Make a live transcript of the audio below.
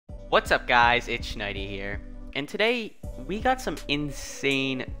What's up guys, it's Schneidy here, and today we got some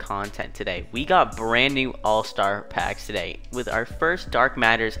insane content today. We got brand new all-star packs today with our first Dark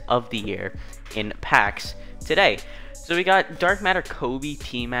Matters of the year in packs today. So we got Dark Matter Kobe,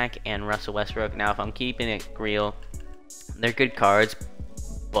 T-Mac, and Russell Westbrook. Now if I'm keeping it real, they're good cards,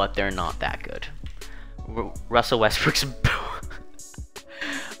 but they're not that good. Russell Westbrook's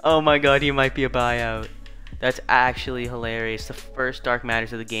oh my god, he might be a buyout. That's actually hilarious. The first Dark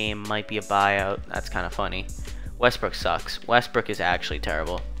Matters of the game might be a buyout. That's kind of funny. Westbrook sucks. Westbrook is actually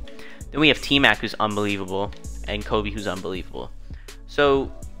terrible. Then we have T-Mac, who's unbelievable, and Kobe, who's unbelievable.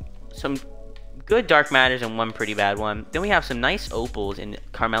 So, some good Dark Matters and one pretty bad one. Then we have some nice opals in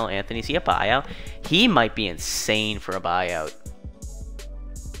Carmelo Anthony. Is he a buyout? He might be insane for a buyout.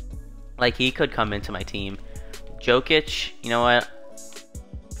 Like, he could come into my team. Jokic, you know what?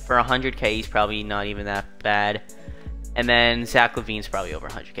 For 100k, he's probably not even that bad. And then Zach LaVine's probably over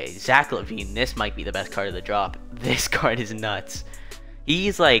 100k. Zach LaVine, this might be the best card of the drop. This card is nuts.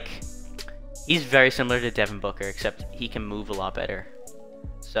 He's very similar to Devin Booker, except he can move a lot better.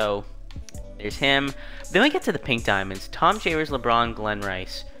 So, there's him. Then we get to the pink diamonds. Tom Javers, LeBron, Glen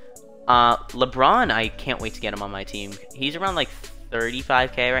Rice. LeBron, I can't wait to get him on my team. He's around like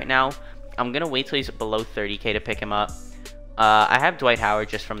 35k right now. I'm going to wait till he's below 30k to pick him up. I have Dwight Howard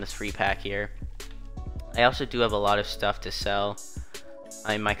just from this free pack here. I also do have a lot of stuff to sell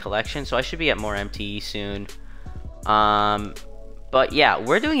in my collection, so I should be at more MTE soon. But yeah,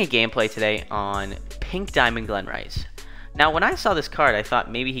 we're doing a gameplay today on Pink Diamond Glen Rice. Now, when I saw this card, I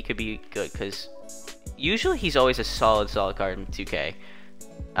thought maybe he could be good, because usually he's always a solid card in 2K.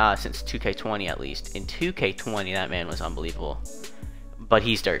 Since 2K20 at least. In 2K20, that man was unbelievable. But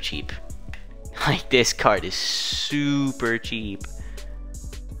he's dirt cheap. Like, this card is super cheap.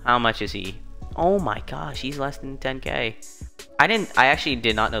 How much is he? Oh my gosh, he's less than 10k. I actually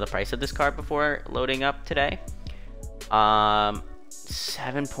did not know the price of this card before loading up today.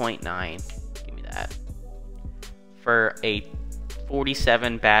 7.9. Give me that. For a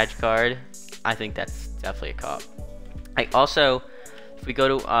 47 badge card, I think that's definitely a cop. If we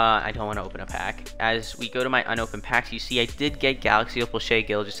go to, I don't want to open a pack. As we go to my unopened packs, you see I did get Galaxy Opal Shea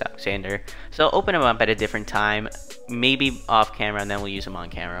Gilgeous-Alexander. So I'll open him up at a different time, maybe off camera, and then we'll use him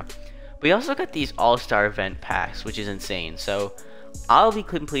on camera. We also got these All-Star event packs, which is insane. So I'll be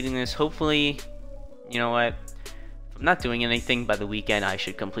completing this. Hopefully, you know what? If I'm not doing anything by the weekend, I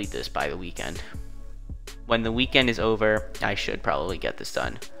should complete this by the weekend. When the weekend is over, I should probably get this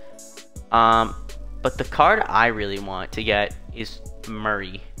done. But the card I really want to get is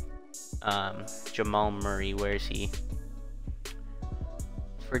Murray. Jamal Murray, where is he?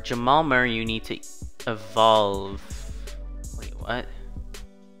 For Jamal Murray, you need to evolve. Wait, what?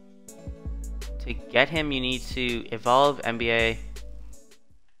 To get him, you need to evolve NBA.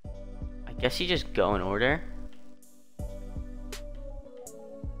 I guess you just go in order.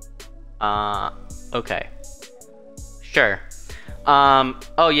 Okay. Sure.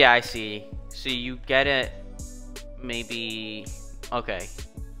 Oh yeah, I see. So you get it, maybe, okay,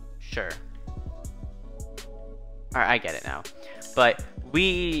 sure. Alright, I get it now. But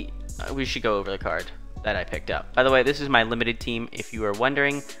we should go over the card that I picked up. By the way, this is my limited team, if you were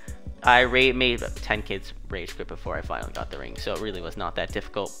wondering. I made 10 kids rage quit before I finally got the ring, so it really was not that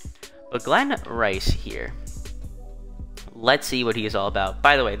difficult. But Glen Rice here. Let's see what he is all about.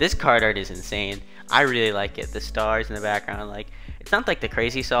 By the way, this card art is insane. I really like it. The stars in the background, like, it's not like the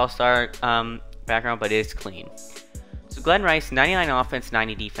crazy all-star background, but it's clean. So Glen Rice, 99 offense,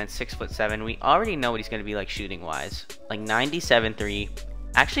 90 defense, 6'7". We already know what he's going to be like shooting wise. Like 97 3.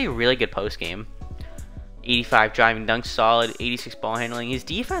 Actually a really good post game. 85 driving dunk, solid. 86 ball handling. His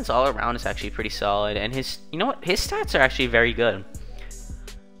defense all around is actually pretty solid, and his, you know what, his stats are actually very good.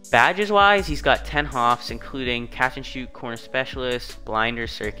 Badges wise, he's got 10 hoffs, including catch and shoot, corner specialist, blinder,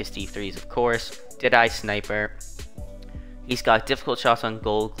 circus, D3s, of course, dead-eye sniper. He's got difficult shots on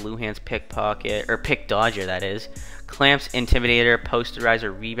goal, glue hands, pickpocket, or pick dodger, that is. Clamps, intimidator,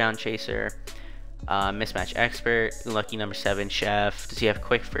 posterizer, rebound chaser, mismatch expert, lucky number 7, chef. Does he have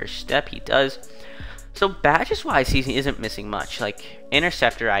quick first step? He does. So badges wise, he isn't missing much. Like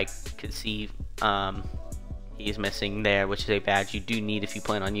interceptor, I could see he is missing there, which is a badge you do need if you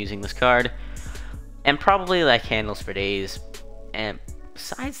plan on using this card. And probably like handles for days. And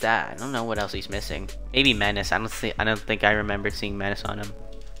besides that, I don't know what else he's missing. Maybe menace. I don't think I remember seeing menace on him.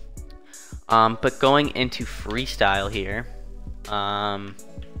 But going into freestyle here,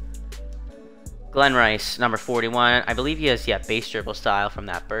 Glen Rice, number 41. I believe he has base dribble style from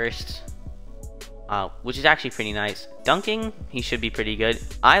that burst, which is actually pretty nice. Dunking, he should be pretty good.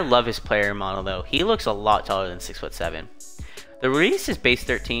 I love his player model though. He looks a lot taller than 6'7". The release is base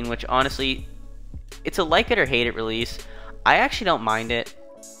 13, which honestly, it's a like it or hate it release. I actually don't mind it.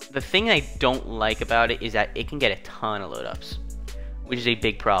 The thing I don't like about it is that it can get a ton of load ups, which is a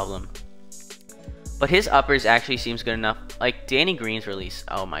big problem. But his uppers actually seems good enough. Like Danny Green's release,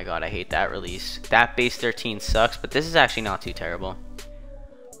 oh my god, I hate that release. That base 13 sucks, but this is actually not too terrible.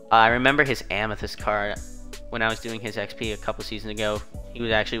 I remember his Amethyst card when I was doing his XP a couple seasons ago. He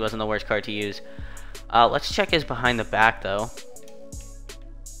wasn't the worst card to use. Let's check his behind the back though.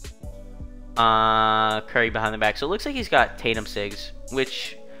 Curry behind the back. So it looks like he's got Tatum Sigs,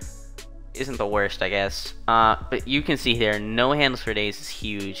 which isn't the worst, I guess. But you can see here, no handles for days is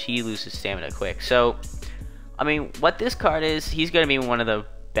huge. He loses stamina quick. So, I mean, what this card is, he's going to be one of the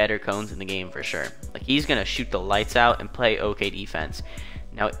better cones in the game for sure. Like, he's going to shoot the lights out and play okay defense.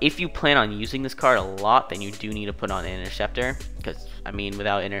 Now, if you plan on using this card a lot, then you do need to put on an Interceptor. Because, I mean,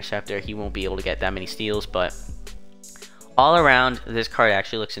 without Interceptor, he won't be able to get that many steals. But all around, this card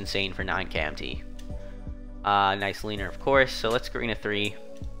actually looks insane for 9 KMT. Nice leaner, of course. So let's green a 3.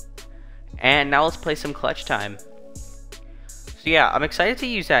 And now let's play some clutch time. So yeah, I'm excited to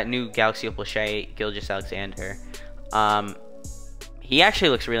use that new Galaxy Opal Shea, Gilgeous-Alexander. He actually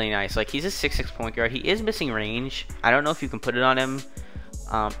looks really nice. Like, he's a 6'6" point guard. He is missing range. I don't know if you can put it on him.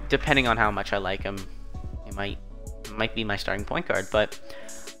 Depending on how much I like him, it might be my starting point guard. But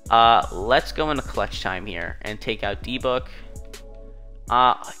let's go into clutch time here and take out D-Book.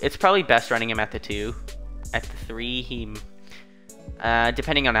 It's probably best running him at the 2. At the 3, he...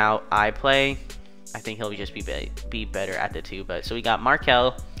 depending on how I play, I think he'll just be better at the 2. But so we got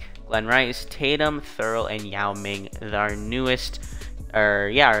Markel, Glen Rice, Tatum, Thurl, and Yao Ming, our newest,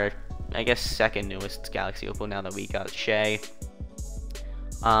 I guess second newest Galaxy Opal now that we got Shea.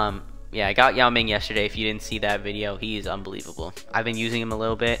 Yeah, I got Yao Ming yesterday. If you didn't see that video, he is unbelievable. I've been using him a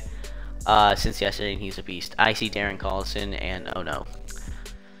little bit since yesterday, and he's a beast. I see Darren Collison, and oh no,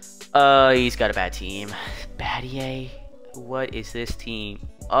 he's got a bad team. Battier. What is this team?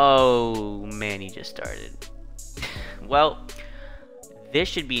 Oh man, he just started. Well, this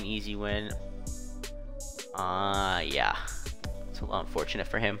should be an easy win. Yeah, it's a little unfortunate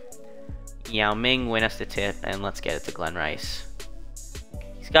for him. Yao Ming win us the tip, and let's get it to Glen Rice.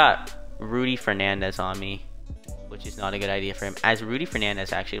 He's got Rudy Fernandez on me, which is not a good idea for him, as Rudy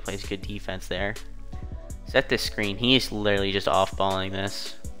Fernandez actually plays good defense there. Set this screen. He is literally just off-balling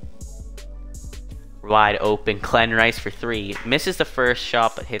this. Wide open, Glen Rice for 3. Misses the first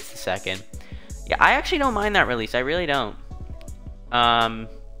shot, but hits the second. Yeah, I actually don't mind that release. I really don't. Like,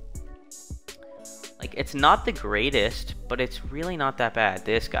 it's not the greatest, but it's really not that bad.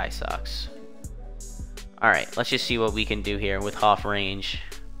 This guy sucks. Alright, let's just see what we can do here with half range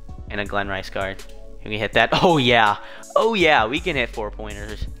and a Glen Rice card. Can we hit that? Oh, yeah. Oh, yeah, we can hit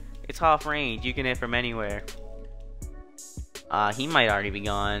 4-pointers. It's half range. You can hit from anywhere. He might already be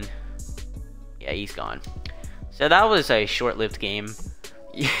gone. Yeah, he's gone. So that was a short-lived game.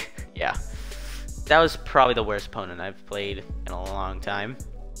 Yeah. That was probably the worst opponent I've played in a long time.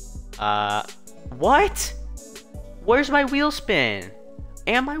 What? Where's my wheel spin?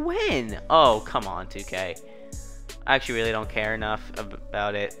 And my win? Oh, come on, 2K. I actually really don't care enough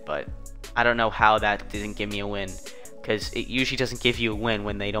about it, but I don't know how that didn't give me a win. Because it usually doesn't give you a win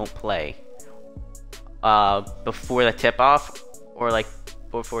when they don't play. Before the tip-off, or like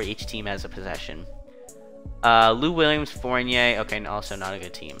before each team has a possession. Lou Williams, Fournier, okay, and also not a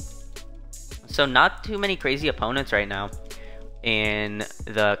good team. So not too many crazy opponents right now in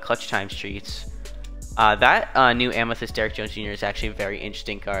the clutch time streets. That new Amethyst Derrick Jones Jr. is actually a very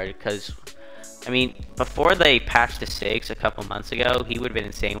interesting card because, I mean, before they patched the Sigs a couple months ago, he would have been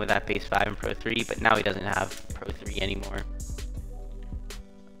insane with that base 5 and Pro 3, but now he doesn't have Pro 3 anymore.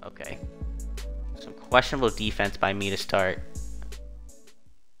 Okay. Some questionable defense by me to start.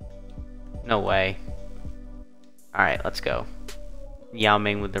 No way. Alright, let's go. Yao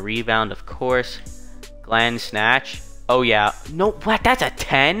Ming with the rebound, of course. Glen, snatch. Oh, yeah. No, what? That's a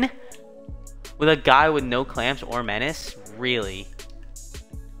 10? With a guy with no clamps or menace? Really?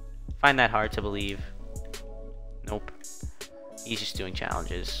 Find that hard to believe. Nope. He's just doing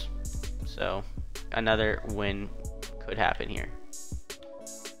challenges. So, another win could happen here.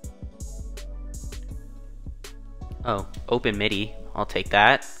 Oh, open midi. I'll take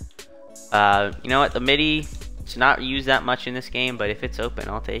that. You know what? The midi, it's not used that much in this game, but if it's open,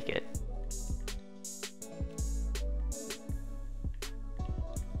 I'll take it.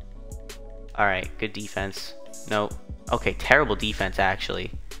 Alright, good defense. No. Okay, terrible defense,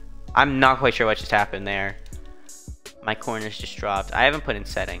 actually. I'm not quite sure what just happened there. My corners just dropped. I haven't put in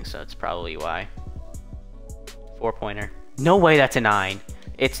settings, so it's probably why. 4-pointer. No way that's a 9.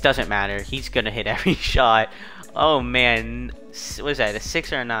 It doesn't matter. He's going to hit every shot. Oh man, what is that? A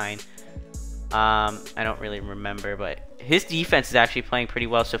 6 or a 9? I don't really remember, but his defense is actually playing pretty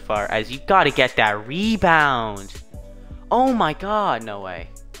well so far. As you gotta get that rebound. Oh my god, no way.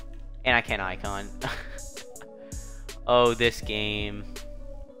 And I can't icon. Oh, this game.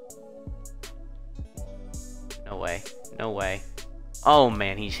 No way. No way. Oh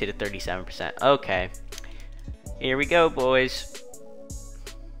man, he's hit at 37%. Okay. Here we go, boys.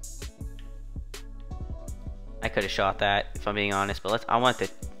 I could have shot that, if I'm being honest, but I want the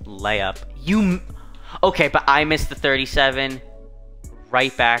layup. Okay, but I missed the 37.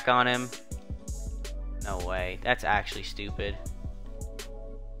 Right back on him. No way. That's actually stupid.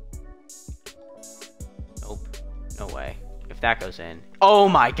 Nope. No way. If that goes in. Oh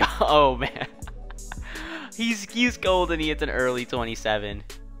my god. Oh man. He's golden. He hits an early 27.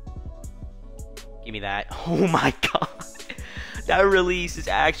 Give me that. Oh my god. That release is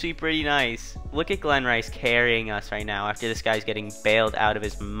actually pretty nice. Look at Glen Rice carrying us right now after this guy's getting bailed out of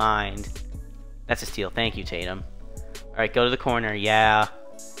his mind. That's a steal. Thank you, Tatum. Alright, go to the corner. Yeah.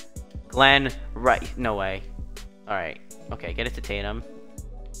 Glen, right. No way. Alright. Okay, get it to Tatum.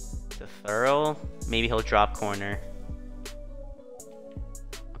 To Thurl. Maybe he'll drop corner.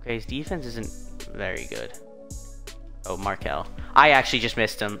 Okay, his defense isn't very good. Oh, Markel. I actually just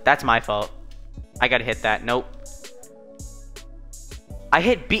missed him. That's my fault. I gotta hit that. Nope. I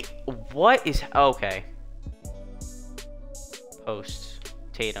hit B. What is... Okay. Post.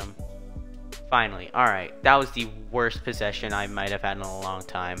 Tatum. Finally. Alright. That was the worst possession I might have had in a long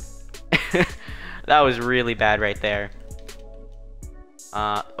time. That was really bad right there.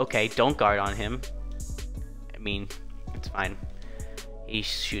 Okay. Don't guard on him. I mean, it's fine. He's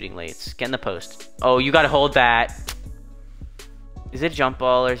shooting late. Get in the post. Oh, you gotta hold that. Is it a jump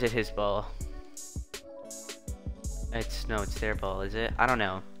ball or is it his ball? No, it's their ball, is it? I don't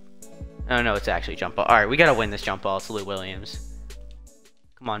know. Oh no, it's actually jump ball. Alright, we gotta win this jump ball. It's Lou Williams.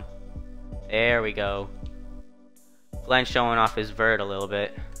 Come on. There we go. Glenn showing off his vert a little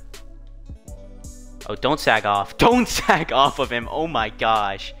bit. Oh, don't sag off. Don't sag off of him. Oh my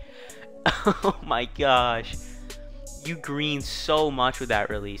gosh. Oh my gosh. You green so much with that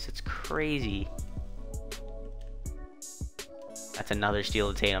release. It's crazy. That's another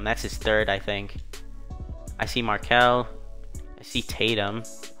steal to Tatum. That's his third, I think. I see Markel. I see Tatum.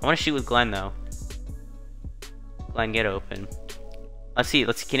 I want to shoot with Glenn, though. Glenn, get open. Let's see.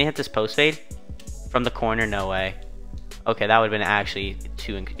 Can you hit this post fade? From the corner? No way. Okay, that would have been actually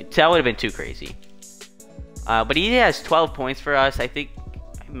too crazy. But he has 12 points for us. I think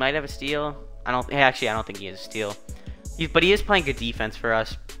he might have a steal. I don't think he has a steal. But he is playing good defense for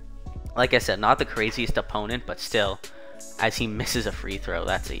us. Like I said, not the craziest opponent, but still, as he misses a free throw,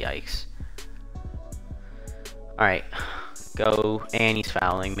 that's a yikes. Alright, go, and he's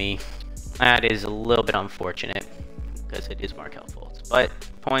fouling me. That is a little bit unfortunate, because it is Markel Fultz, but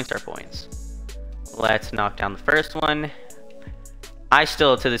points are points. Let's knock down the first one. I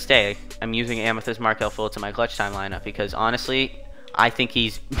still, to this day, am using Amethyst Markel Fultz in my clutch time lineup, because honestly, I think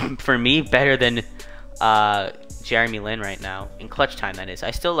he's, for me, better than Jeremy Lin right now. In clutch time, that is. I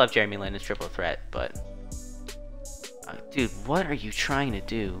still love Jeremy Lin as triple threat, but... dude, what are you trying to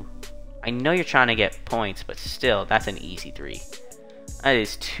do? I know you're trying to get points, but still, that's an easy 3. That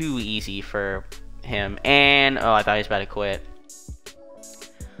is too easy for him. And, oh, I thought he was about to quit.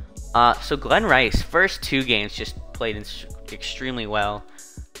 So Glen Rice, first 2 games just played extremely well.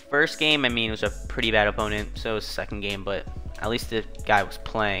 First game, I mean, it was a pretty bad opponent, so was the second game, but at least the guy was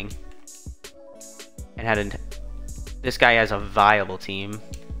playing. And this guy has a viable team,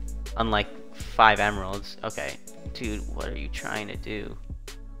 unlike 5 Emeralds. Okay, dude, what are you trying to do?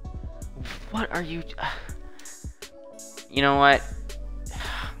 What are you... You know what?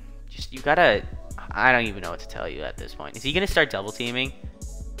 You gotta... I don't even know what to tell you at this point. Is he gonna start double teaming?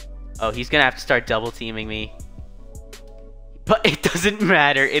 Oh, he's gonna have to start double teaming me. But it doesn't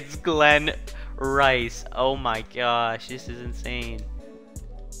matter. It's Glen Rice. Oh my gosh, this is insane.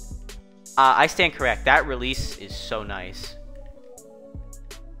 I stand correct. That release is so nice.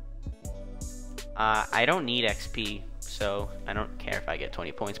 I don't need XP, so I don't care if I get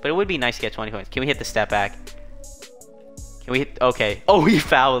 20 points. But it would be nice to get 20 points. Can we hit the step back? Can we hit... Okay. Oh, he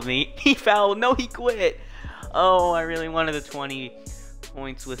fouled me. He fouled. No, he quit. Oh, I really wanted the 20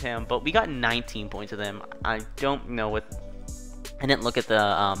 points with him. But we got 19 points with him. I don't know what... I didn't look at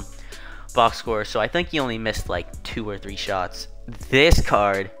the box score, so I think he only missed like 2 or 3 shots. This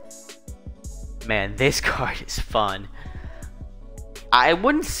card... Man, this card is fun. I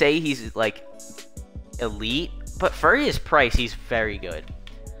wouldn't say he's like elite, but for his price, he's very good.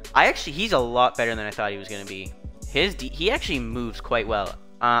 He's a lot better than I thought he was going to be. He actually moves quite well.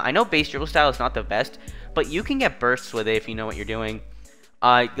 I know base dribble style is not the best, but you can get bursts with it if you know what you're doing.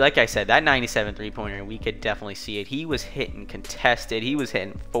 Like I said, that 97 three-pointer, we could definitely see it. He was hitting contested. He was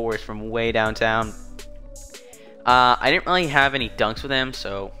hitting fours from way downtown. I didn't really have any dunks with him,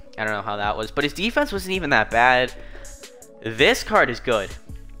 so I don't know how that was. But his defense wasn't even that bad. This card is good.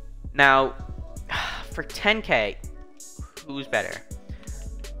 Now, for 10K, who's better?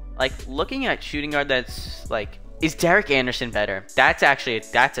 Like, looking at shooting guard, that's like, is Derek Anderson better? That's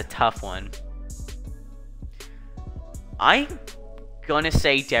a tough one. I'm gonna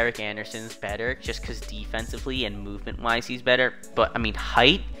say Derek Anderson's better just because defensively and movement-wise he's better. But I mean,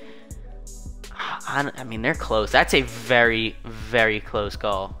 height, I mean, they're close. That's a very, very close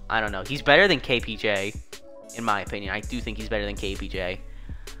call. I don't know. He's better than KPJ, in my opinion. I do think he's better than KPJ.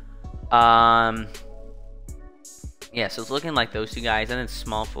 Yeah, so it's looking like those two guys. And then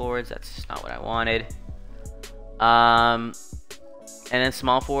small forwards, that's not what I wanted. And then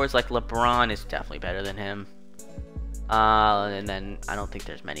small forwards, like LeBron is definitely better than him. And then I don't think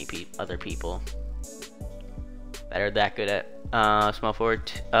there's many other people that are that good at small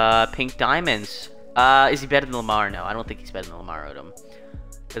forward. Pink Diamonds. Is he better than Lamar? No, I don't think he's better than Lamar Odom.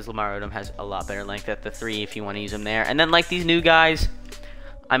 Because Lamar Odom has a lot better length at the 3 if you want to use him there. And then like these new guys,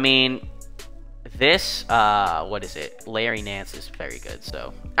 I mean, this, what is it? Larry Nance is very good.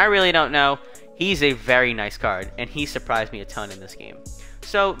 So I really don't know. He's a very nice card, and he surprised me a ton in this game.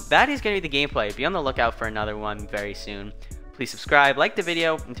 So that is going to be the gameplay. Be on the lookout for another one very soon. Please subscribe, like the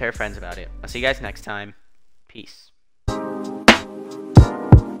video, and tell your friends about it. I'll see you guys next time. Peace.